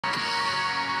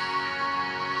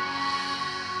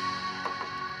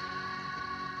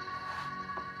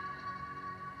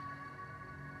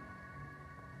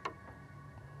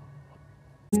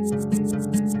When somebody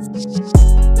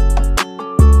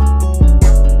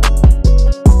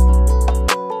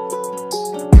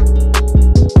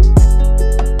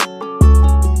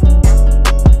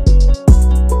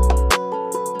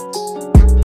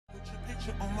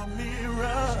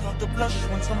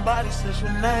says your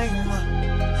name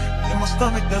in my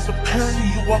stomach, there's a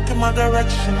pain. You walk in my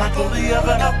direction, I go the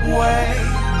other way.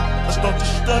 I start to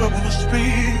stutter when I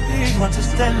speak, trying to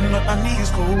stand but my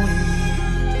knees go weak.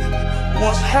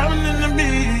 What's happening to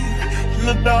me in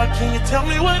the dark? Can you tell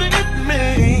me what it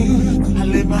means? I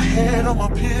lay my head on my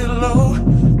pillow,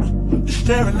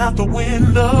 staring out the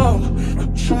window,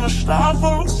 trying to stop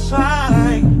for a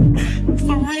sign. It's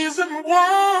the reason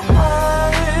why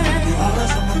you're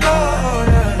always on my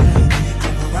mind. Yeah. You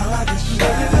come around like it's shy.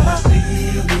 I see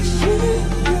you,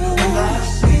 and I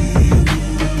see you.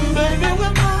 Baby,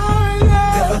 when I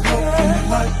never know when you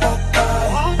might walk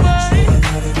by, so I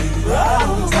gotta be right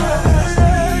on time. I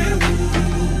see you,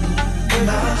 and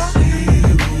I see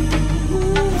you.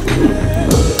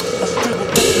 I scribble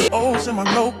picture O's in my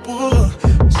notebook,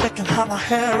 checking how my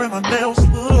hair and my nails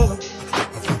look.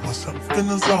 In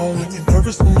the zone, you're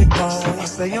nervous when you call. I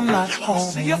say I'm not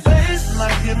home. See your face and I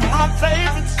hear my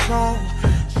favorite song.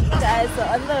 Guys, so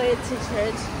on the way to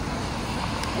church,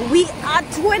 we are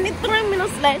 23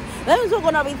 minutes late. That means we're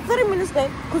gonna be 30 minutes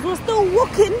late because we're still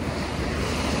walking,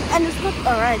 and it's not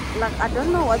alright. Like, I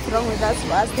don't know what's wrong with us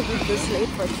for us to be this late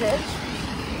for church.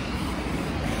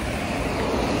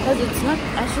 Because it's not.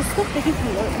 I should stop taking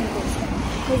photos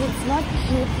because it's not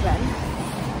cute, man.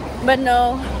 But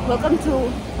no, welcome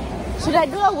to. Should I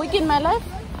do a week in my life?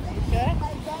 Sure.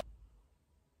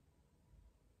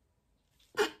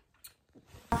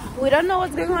 We don't know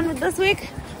what's going on with this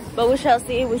week, but we shall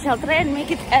see. We shall try and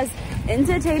make it as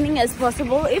entertaining as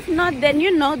possible. If not, then you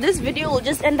know, this video will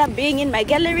just end up being in my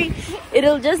gallery.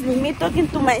 It'll just be me talking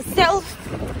to myself,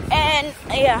 and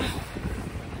yeah.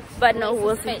 But no,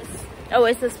 we'll see. Oh,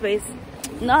 waste of space.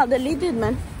 No, I'll delete it,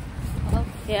 man. Oh.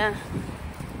 Yeah.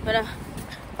 But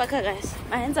okay, guys,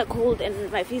 my hands are cold and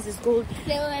my face is cold.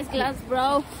 Play with my gloves,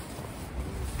 bro.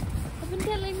 I've been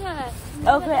telling her.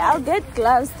 Okay, I'll get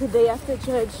gloves today after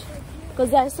church,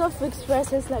 because I saw fixed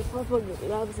prices like proper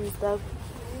gloves and stuff.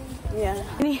 Yeah.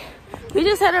 We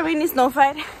just had a rainy snow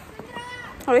fight.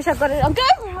 I wish I got it on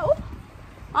camera.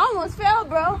 I almost fell,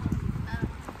 bro.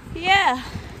 Yeah.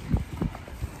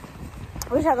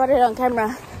 I wish I got it on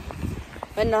camera.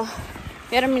 But no,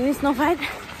 we had a mini snow fight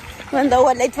when they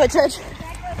were late for church.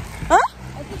 Huh?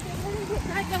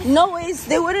 No ways,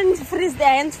 they wouldn't freeze their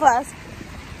hands for us.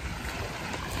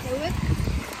 They would?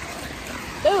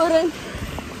 They wouldn't.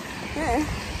 Yeah.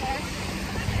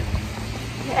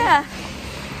 Yeah.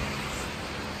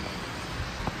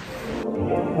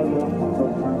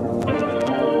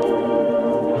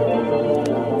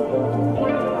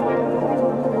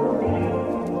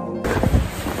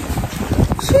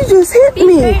 She just hit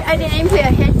me. I didn't put your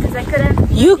head because I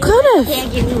couldn't. You could have.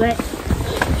 Can't get me wet.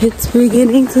 It's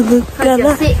beginning to look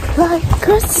like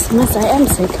Christmas. I am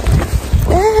sick.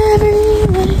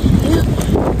 Everywhere you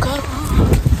go.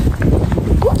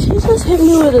 Oh, she just hit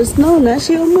me with a snow. Now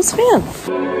she almost fell.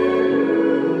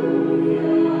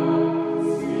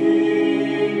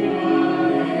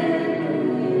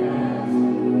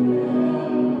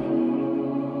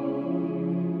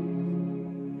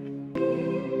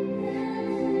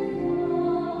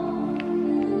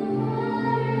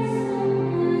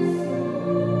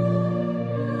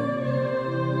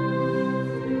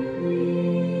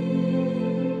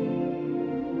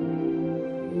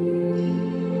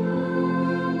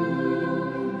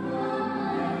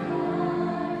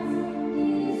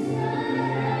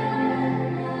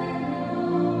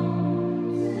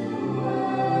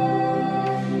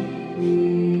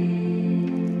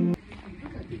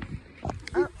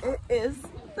 Is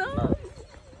so,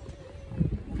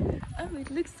 oh, it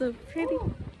looks so pretty.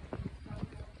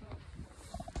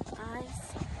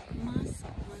 Ice mask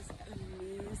was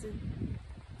amazing.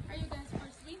 Are you guys for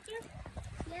sleeper?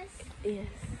 Yes. Yes.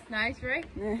 Nice, right?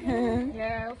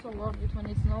 Yeah, I also love it when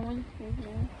it's snowing.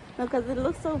 Because it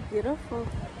looks so beautiful.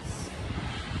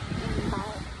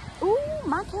 Ooh,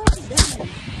 my cat is big.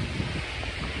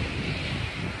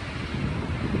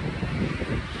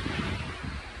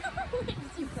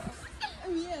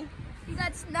 You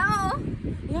got snow.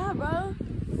 Yeah, bro.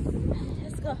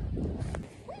 Let's go.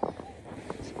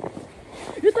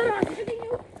 You thought I was hitting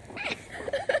you?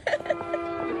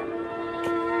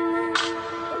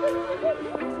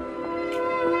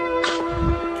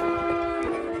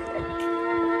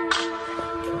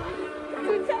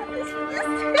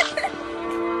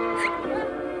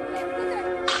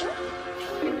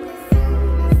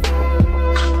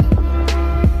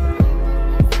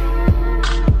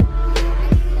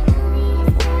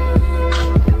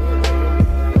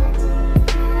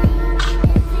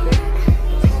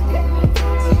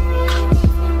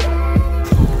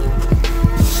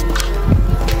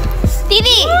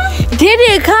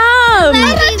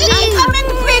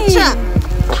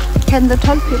 Can the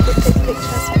tall people take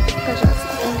pictures?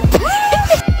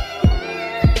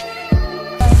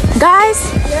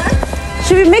 Guys,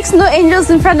 should we make snow angels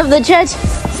in front of the church?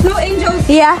 Snow angels?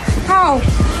 Yeah. How?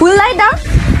 We'll lie down.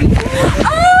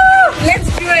 Oh! Let's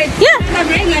do it. Yeah. I'm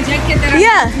wearing a jacket that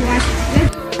Yeah.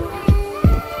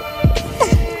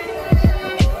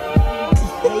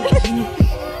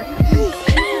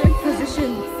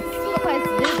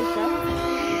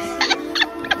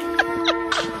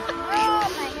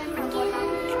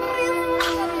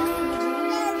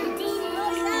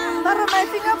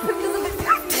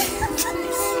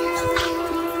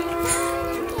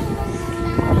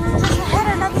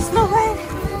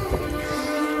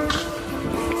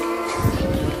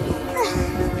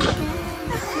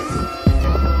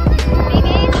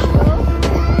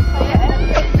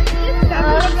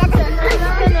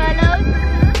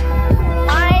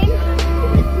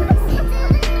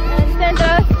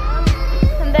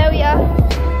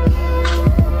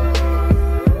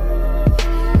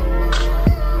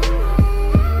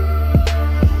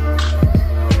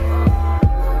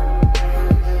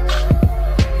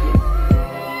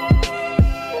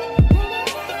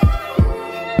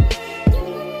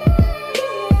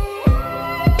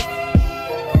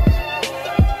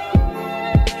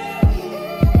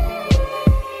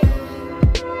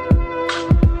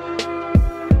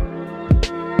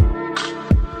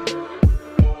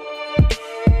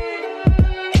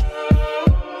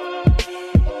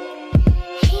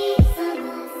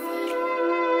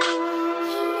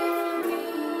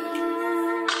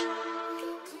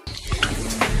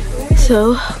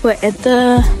 So we're at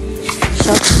the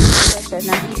shop right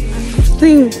now.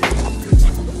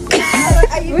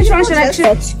 Which one should I choose?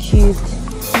 That's cute.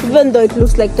 Even though it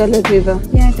looks like Toilet River.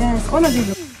 Yeah, it does. All of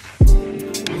these.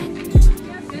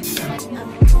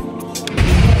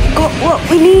 Go, what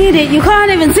we need it. You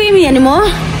can't even see me anymore.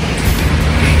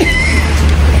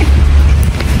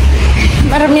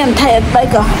 But I'm tired,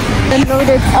 biker.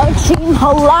 Loaded. Ouching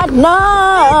Holadna.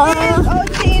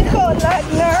 Ouching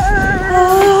Holadna.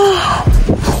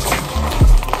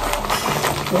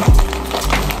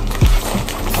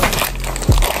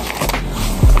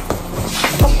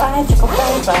 Bye, bye,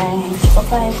 bye,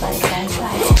 bye, bye, bye,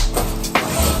 bye.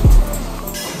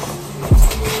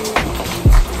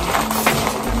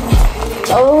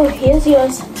 Oh, here's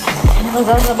yours. I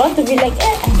was about to be like, I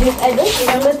don't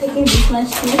remember taking this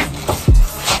much cheese.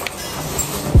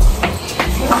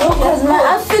 Because my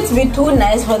outfits be too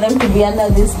nice for them to be under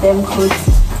this damn coat.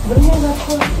 Bring me that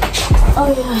coat. Oh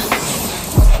yeah.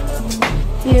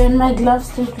 Here in my gloves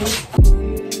too, please.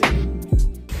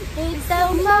 It's the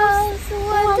most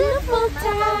wonderful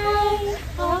time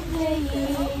of the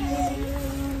year.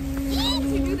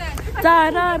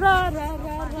 Da da da da da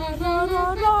da da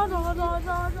da da da da da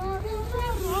da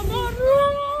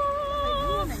da.